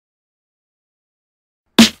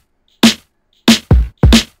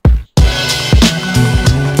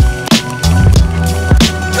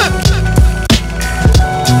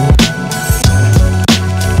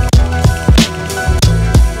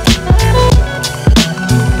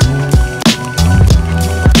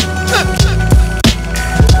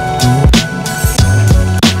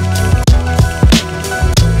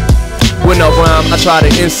try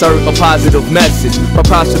to insert a positive message, but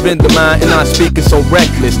prospering the mind and not speaking so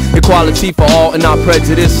reckless. Equality for all and not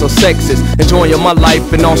prejudice or sexist. Enjoying my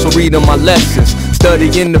life and also reading my lessons.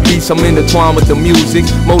 Studying the beats, I'm intertwined with the music,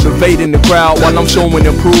 motivating the crowd while I'm showing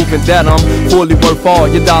and proving that I'm fully worth all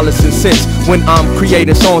your dollars and cents. When I'm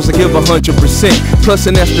creating songs I give 100%, plus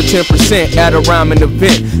an extra 10% at a rhyming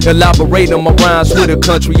event. Elaborating my rhymes with a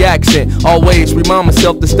country accent. Always remind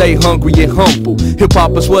myself to stay hungry and humble. Hip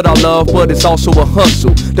hop is what I love, but it's also a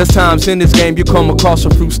hustle. There's times in this game you come across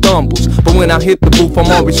a few stumbles, but when I hit the booth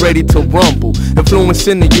I'm always ready to rumble.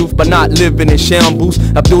 Influencing the youth by not living in shambles.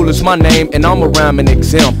 Abdullah's my name and I'm a rhyming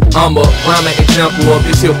example. I'm a rhyming example of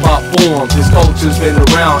this hip hop form. This culture's been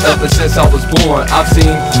around ever since I was born. I've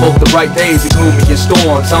seen both the bright days and gloomiest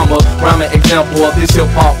storms. I'm a rhyming example of this hip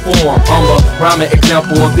hop form. I'm a rhyming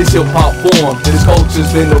example of this hip hop form. This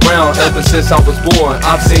culture's been around ever since I was born.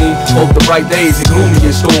 I've seen both the bright days and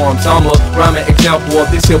gloomiest storms. I'm a rhyming example of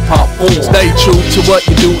this hip hop form. Stay true to what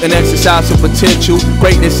you do and exercise your potential.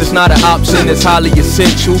 Greatness is not an option, it's highly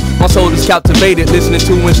essential. My soul is captivated listening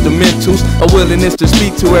to instrumentals. A willingness to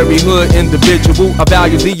speak to every hood individual. I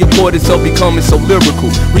value the importance of becoming so lyrical.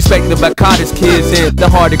 Respect the Bacardis kids and the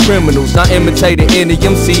hardy criminals. Not imitating any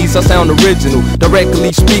MCs, I sound original.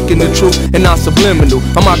 Directly speaking the truth and not subliminal.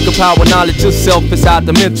 I'm occupying knowledge of self inside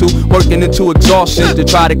the mental, working into exhaustion to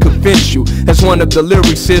try to convince you. As one of the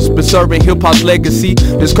lyricists preserving hip-hop's legacy,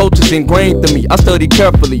 this culture's ingrained in me. I study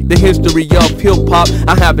carefully the history of hip-hop.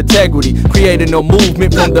 I have integrity, creating a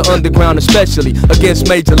movement from the underground especially. Against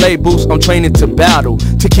major labels, I'm training to battle.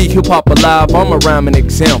 To keep hip-hop alive, I'm a rhyming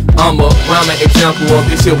example. I'm a rhyming example of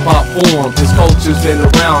this hip-hop form. This culture's been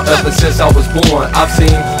around ever since I was born. I've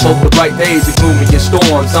seen both the bright days and gloomiest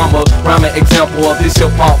storms. I'm a rhyming example of this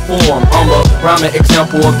hip-hop form. I'm a rhyming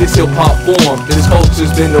example of this hip-hop form. This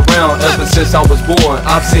culture's been around ever since I was born.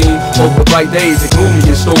 I've seen both the bright days and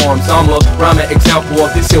gloomiest storms. I'm a rhyming example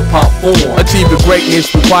of this hip-hop form. Achieving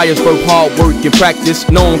greatness requires both hard work and practice.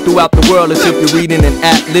 Known throughout the world as if you're reading an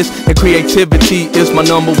atlas. And creativity is my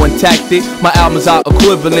 #1 tactic. My albums are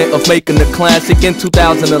equivalent of making a classic. In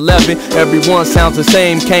 2011, everyone sounds the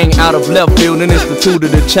same. Came out of left field and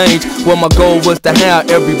instituted a change. Well, my goal was to have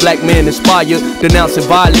every black man inspired. Denouncing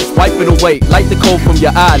violence, wipe it away like the cold from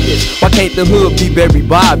your eyelids. Why can't the hood be very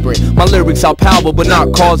vibrant? My lyrics are power but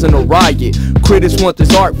not causing a riot. Critics want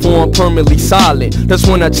this art form permanently silent. That's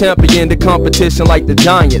when I champion the competition like the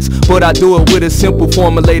Giants. But I do it with a simple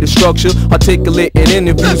formulated structure, articulate in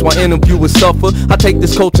interviews while interviewers suffer. I take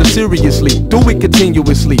this culture seriously, do it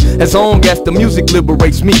continuously, as long as the music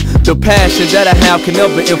liberates me. The passion that I have can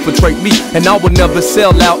never infiltrate me, and I will never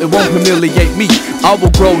sell out, it won't humiliate me. I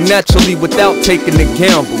will grow naturally without taking a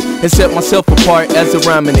gamble, and set myself apart as a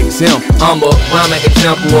rhyming example. I'm a rhyming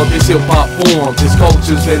example of this hip-hop form. This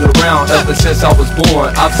culture's been around ever since I was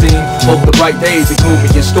born. I've seen both the bright days and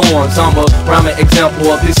gloomiest storms. I'm a rhyming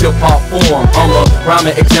example of this hip-hop form. I'm a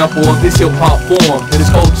rhyming example of this hip-hop form. This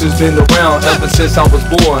culture's been around ever since I was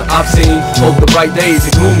born. I've seen both the bright days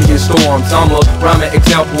and gloomiest storms. I'm a rhyming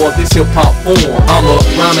example of this hip-hop form. I'm a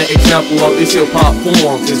rhyming example of this hip-hop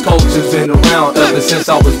form. This culture's been around ever since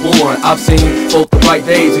I was born. I've seen both the bright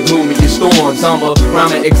days and gloomiest storms. I'm a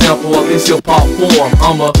rhyming example of this hip-hop form.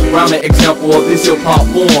 I'm a rhyming example of this hip-hop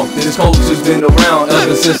form. This culture's been around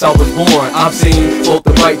ever since I was born. I've seen both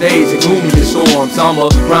the bright days and gloomiest storms. I'm a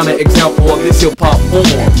rhyming example of this hip-hop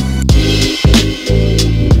form.